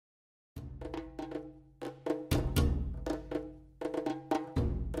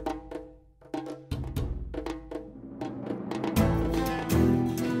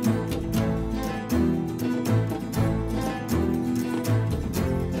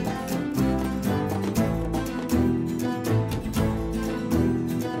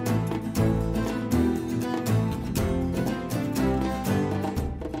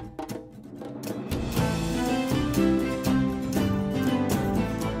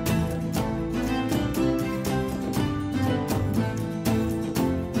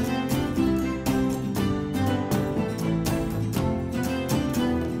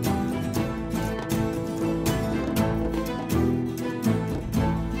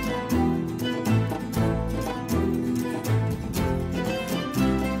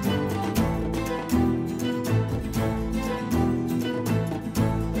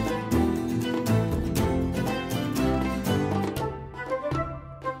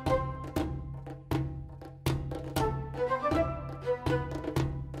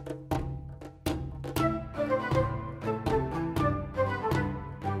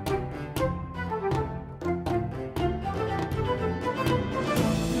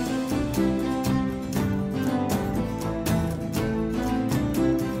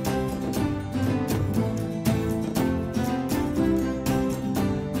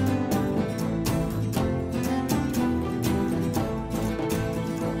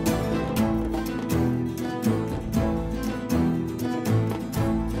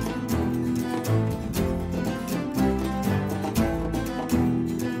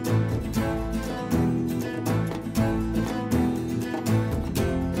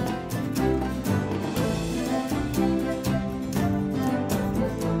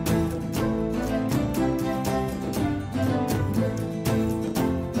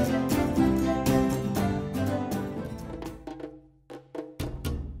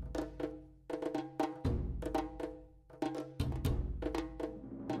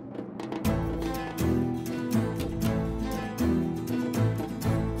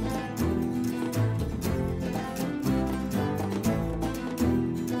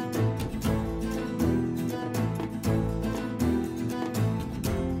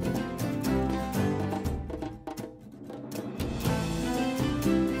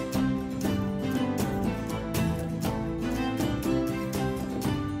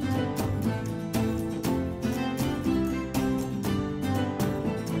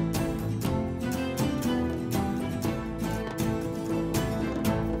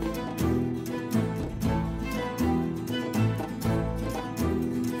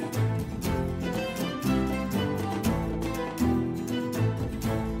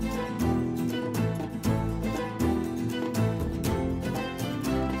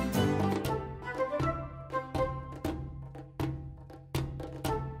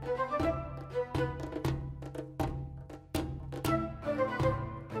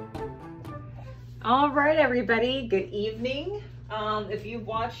All right, everybody, good evening. If you've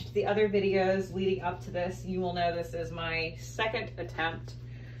watched the other videos leading up to this, you will know this is my second attempt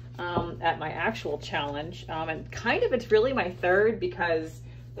at my actual challenge. And kind of, it's really my third because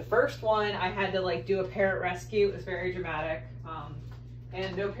the first one I had to like do a parrot rescue. It was very dramatic.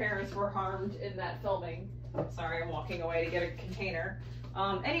 And no parents were harmed in that filming. Sorry, I'm walking away to get a container.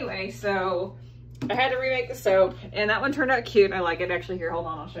 Anyway, so I had to remake the soap and that one turned out cute. I like it. Actually, here, hold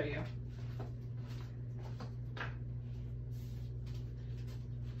on, I'll show you.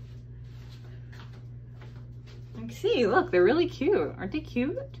 See, look, they're really cute. Aren't they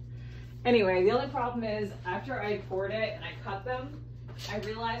cute? Anyway, the only problem is after I poured it and I cut them, I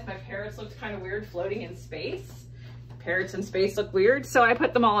realized my parrots looked kind of weird floating in space. Parrots in space look weird, so I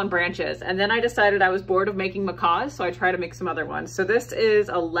put them all on branches. And then I decided I was bored of making macaws, so I tried to make some other ones. So this is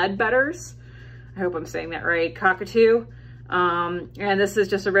a Leadbetters, I hope I'm saying that right, cockatoo. And this is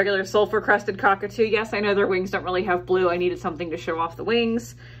just a regular sulfur crested cockatoo. Yes, I know their wings don't really have blue. I needed something to show off the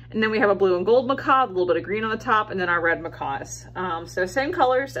wings. And then we have a blue and gold macaw, a little bit of green on the top, and then our red macaws. So same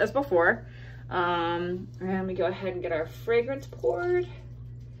colors as before. And we go ahead and get our fragrance poured.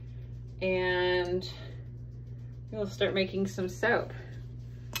 And we'll start making some soap.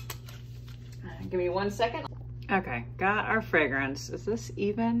 Give me 1 second. Okay, got our fragrance. Is this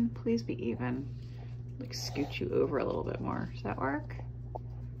even? Please be even. Like scoot you over a little bit more. Does that work?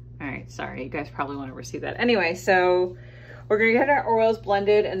 All right, sorry, you guys probably won't ever see that. Anyway, so we're gonna get our oils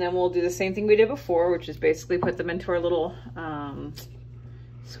blended and then we'll do the same thing we did before, which is basically put them into our little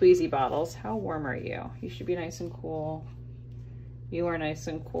squeezy bottles. How warm are you? You should be nice and cool. You are nice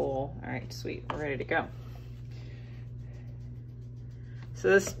and cool. All right, sweet, we're ready to go. So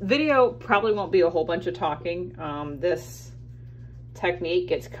this video probably won't be a whole bunch of talking. This technique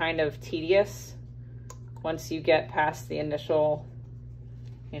gets kind of tedious once you get past the initial,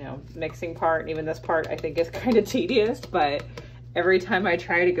 you know, mixing part. And even this part I think is kind of tedious, but every time I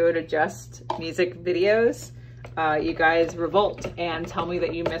try to go to just music videos, you guys revolt and tell me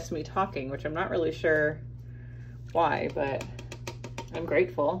that you miss me talking, which I'm not really sure why, but I'm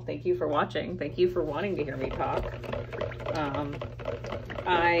grateful. Thank you for watching. Thank you for wanting to hear me talk.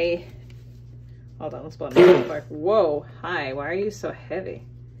 Hold on, let's blend it real quick. Whoa, hi, why are you so heavy?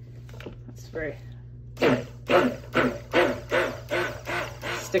 That's very...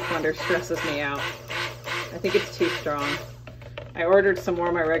 Stick blender stresses me out. I think it's too strong. I ordered some more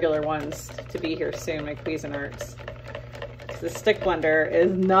of my regular ones to be here soon, my Cuisinarts. The stick blender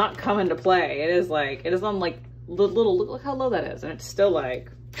is not coming to play. It is like, it is on like little, look how low that is. And it's still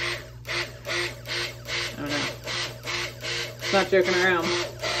like, I don't know. It's not joking around.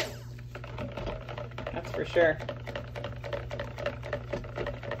 That's for sure.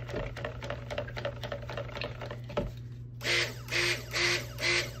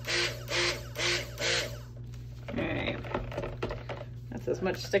 As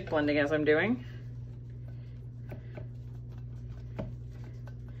much stick blending as I'm doing.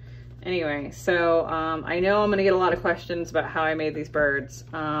 Anyway, so I know I'm gonna get a lot of questions about how I made these birds.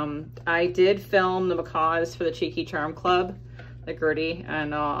 I did film the macaws for the Cheeky Charm Club, the Gertie,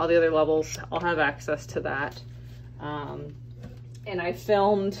 and all the other levels. I'll have access to that. And I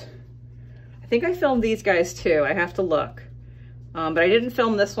think I filmed these guys too. I have to look. But I didn't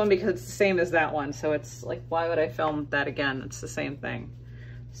film this one because it's the same as that one. So it's like, why would I film that again? It's the same thing.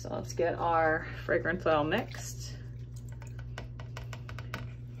 So let's get our fragrance oil mixed.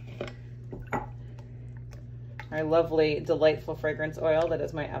 Our lovely, delightful fragrance oil that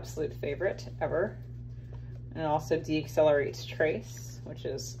is my absolute favorite ever. And it also deaccelerates trace, which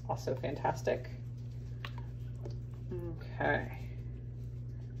is also fantastic. Okay.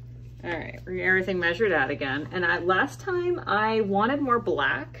 All right, we're getting everything measured out again. And last time I wanted more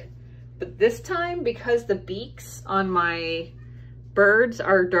black, but this time because the beaks on my birds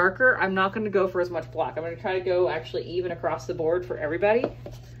are darker, I'm not gonna go for as much black. I'm gonna try to go actually even across the board for everybody.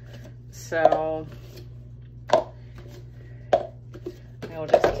 So I will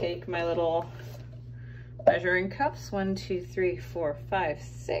just take my little measuring cups. 1, 2, 3, 4, 5,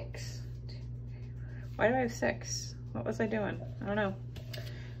 6. Why do I have 6? What was I doing? I don't know.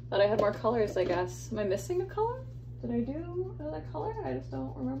 Thought I had more colors, I guess. Am I missing a color? Did I do another color? I just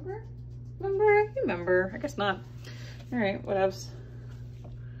don't remember. Remember? I guess not. All right, what else?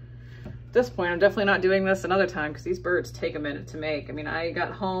 At this point, I'm definitely not doing this another time because these birds take a minute to make. I mean, I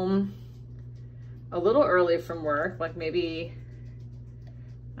got home a little early from work, like maybe,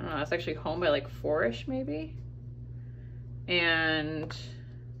 I don't know, I was actually home by like 4-ish maybe. And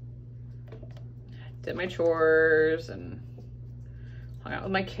did my chores and hung out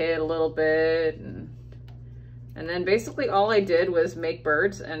with my kid a little bit and And then basically all I did was make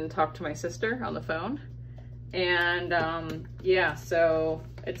birds and talk to my sister on the phone. And yeah, so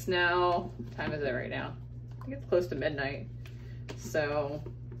it's now, what time is it right now? I think it's close to midnight. So,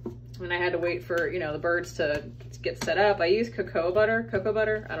 and I had to wait for, you know, the birds to get set up. I used cocoa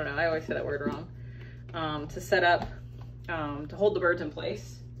butter, I don't know, I always say that word wrong, to set up, to hold the birds in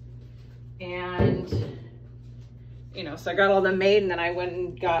place. And, you know, so I got all them made, and then I went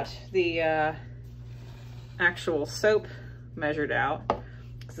and got the actual soap measured out.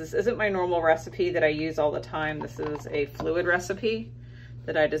 This isn't my normal recipe that I use all the time. This is a fluid recipe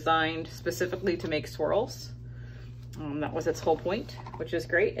that I designed specifically to make swirls. That was its whole point, which is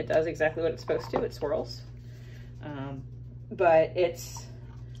great. It does exactly what it's supposed to. It swirls. But it's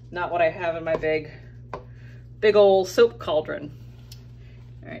not what I have in my big old soap cauldron.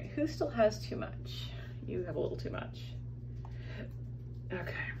 All right, who still has too much? You have a little too much.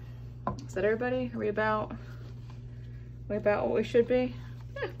 Okay, is that everybody? Are we about what we should be?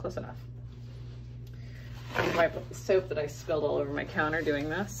 Yeah, close enough. Wipe up the soap that I spilled all over my counter doing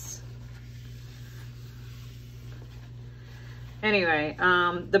this. Anyway,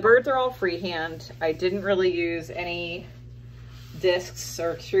 the birds are all freehand. I didn't really use any discs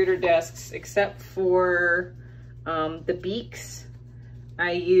or extruder discs except for the beaks.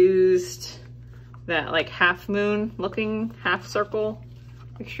 I used that like half moon looking half circle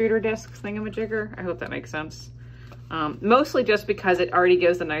extruder disc thingamajigger. I hope that makes sense. Mostly just because it already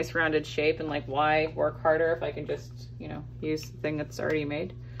gives a nice rounded shape, and like, why work harder if I can just, you know, use the thing that's already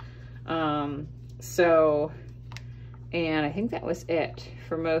made. So, and I think that was it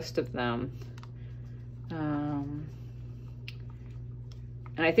for most of them.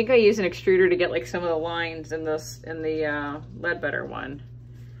 And I think I used an extruder to get like some of the lines in this, in the Leadbetter one.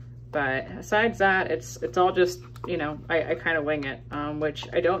 But besides that, it's all just, you know, I kind of wing it, which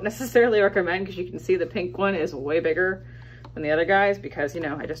I don't necessarily recommend, because you can see the pink one is way bigger than the other guys, because, you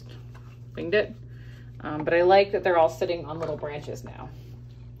know, I just winged it. But I like that they're all sitting on little branches now.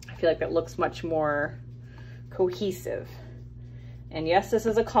 I feel like that looks much more cohesive. And yes, this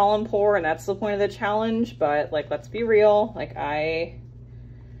is a column pour, and that's the point of the challenge, but like, let's be real. Like I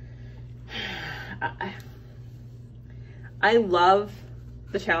love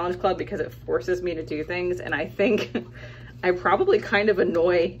the Challenge Club because it forces me to do things, and I think I probably kind of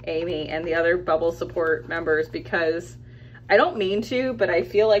annoy Amy and the other bubble support members, because I don't mean to, but I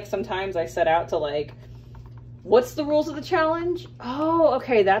feel like sometimes I set out to like, what's the rules of the challenge? Oh,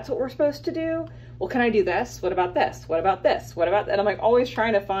 okay, that's what we're supposed to do. Well, can I do this? What about this? What about this? What about that? And I'm like always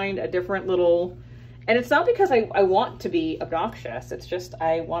trying to find a different little, and it's not because I want to be obnoxious. It's just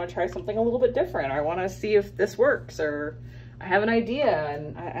I want to try something a little bit different. I want to see if this works, or I have an idea,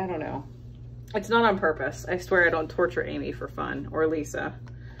 and I don't know. It's not on purpose. I swear I don't torture Amy for fun, or Lisa.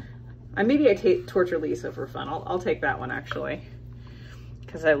 Maybe I torture Lisa for fun. I'll take that one, actually,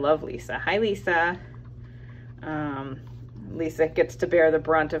 because I love Lisa. Hi, Lisa. Lisa gets to bear the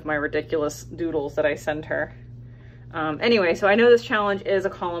brunt of my ridiculous doodles that I send her. Anyway, so I know this challenge is a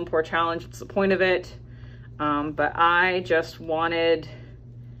column pour challenge. It's the point of it. But I just wanted,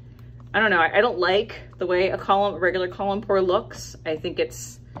 I don't know, I don't like the way a regular column pour looks. I think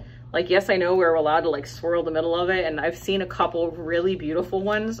it's like, yes, I know we're allowed to like swirl the middle of it, and I've seen a couple really beautiful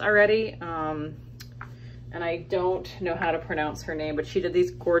ones already. And I don't know how to pronounce her name, but she did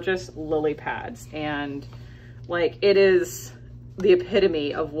these gorgeous lily pads, and like, it is the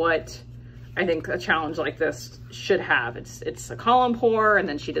epitome of what I think a challenge like this should have. It's a column pour, and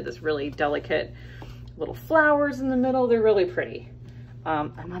then she did this really delicate little flowers in the middle. They're really pretty.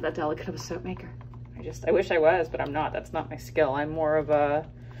 I'm not that delicate of a soap maker. I wish I was, but I'm not. That's not my skill. I'm more of a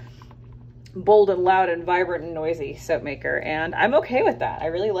bold and loud and vibrant and noisy soap maker, and I'm okay with that. I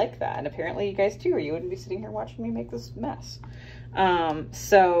really like that, and apparently you guys too, or you wouldn't be sitting here watching me make this mess.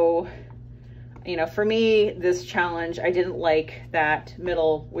 So, you know, for me, this challenge, I didn't like that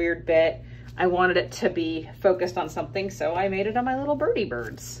middle weird bit. I wanted it to be focused on something, so I made it on my little birdie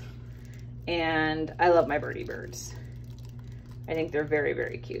birds. And I love my birdie birds. I think they're very,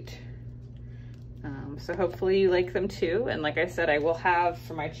 very cute. So hopefully you like them too. And like I said, I will have,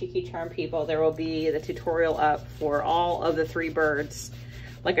 for my Cheeky Charm people, there will be the tutorial up for all of the 3 birds.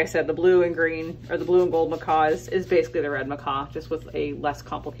 Like I said, the blue and green, or the blue and gold macaw is basically the red macaw, just with a less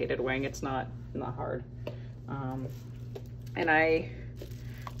complicated wing. It's not hard. And I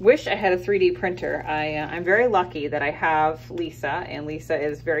wish I had a 3D printer. I'm very lucky that I have Lisa, and Lisa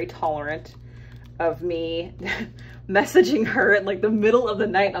is very tolerant of me messaging her in like the middle of the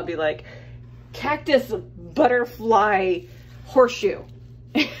night, and I'll be like, cactus butterfly horseshoe.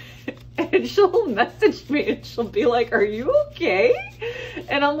 And And she'll message me and she'll be like, are you okay?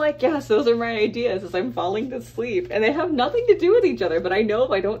 And I'm like, yes, those are my ideas as I'm falling to sleep. And they have nothing to do with each other, but I know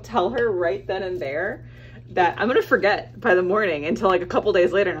if I don't tell her right then and there that I'm gonna forget by the morning until like a couple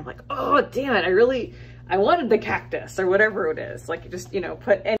days later. And I'm like, oh, damn it. I wanted the cactus or whatever it is. Like just, you know,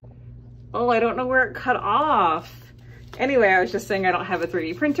 oh, I don't know where it cut off. Anyway, I was just saying I don't have a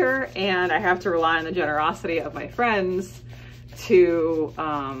 3D printer and I have to rely on the generosity of my friends to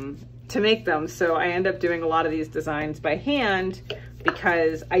make them. So I end up doing a lot of these designs by hand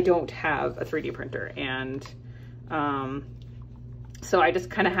because I don't have a 3D printer. And so I just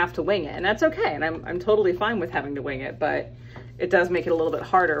kind of have to wing it, and that's okay. And I'm totally fine with having to wing it, but it does make it a little bit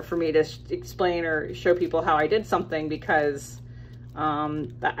harder for me to explain or show people how I did something because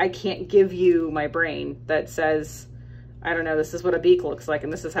I can't give you my brain that says, I don't know, this is what a beak looks like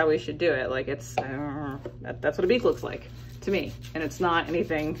and this is how we should do it. Like it's, I don't know, that's what a beak looks like to me. And it's not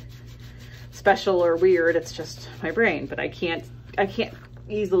anything special or weird, it's just my brain. But I can't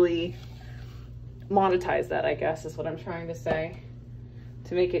easily monetize that, I guess is what I'm trying to say,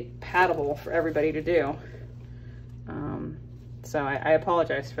 to make it palatable for everybody to do. So I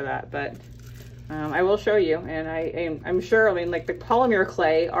apologize for that, but I will show you. And I'm sure, I mean, like the polymer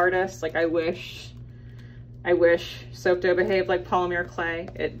clay artists, like I wish soap dough behaved like polymer clay.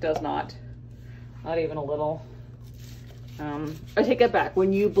 It does not even a little. I take that back.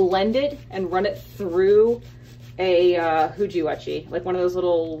 When you blend it and run it through a Hujiwachi, like one of those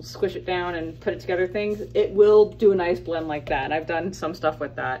little squish it down and put it together things, it will do a nice blend like that. And I've done some stuff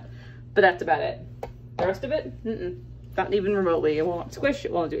with that, but that's about it. The rest of it, not even remotely. It won't squish,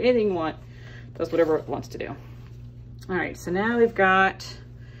 it won't do anything you want. It does whatever it wants to do. All right, so now we've got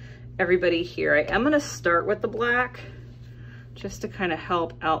everybody here. I am gonna start with the black just to kind of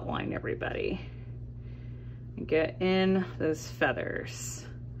help outline everybody and get in those feathers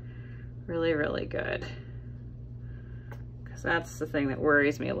really, really good. Because that's the thing that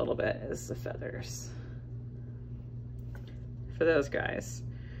worries me a little bit, is the feathers for those guys.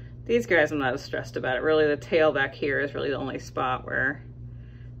 These guys I'm not as stressed about it. Really the tail back here is really the only spot where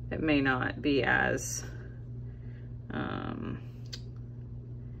it may not be as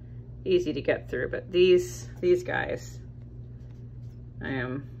easy to get through, but these guys, I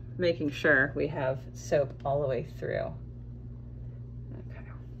am making sure we have soap all the way through. Okay.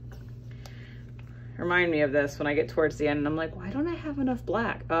 Remind me of this when I get towards the end and I'm like, why don't I have enough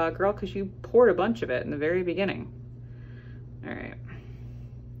black? Girl, because you poured a bunch of it in the very beginning. All right.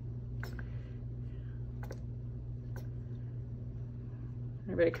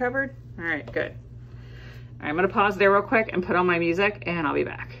 Everybody covered? All right, good. I'm gonna pause there real quick and put on my music and I'll be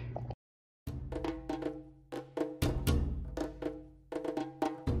back.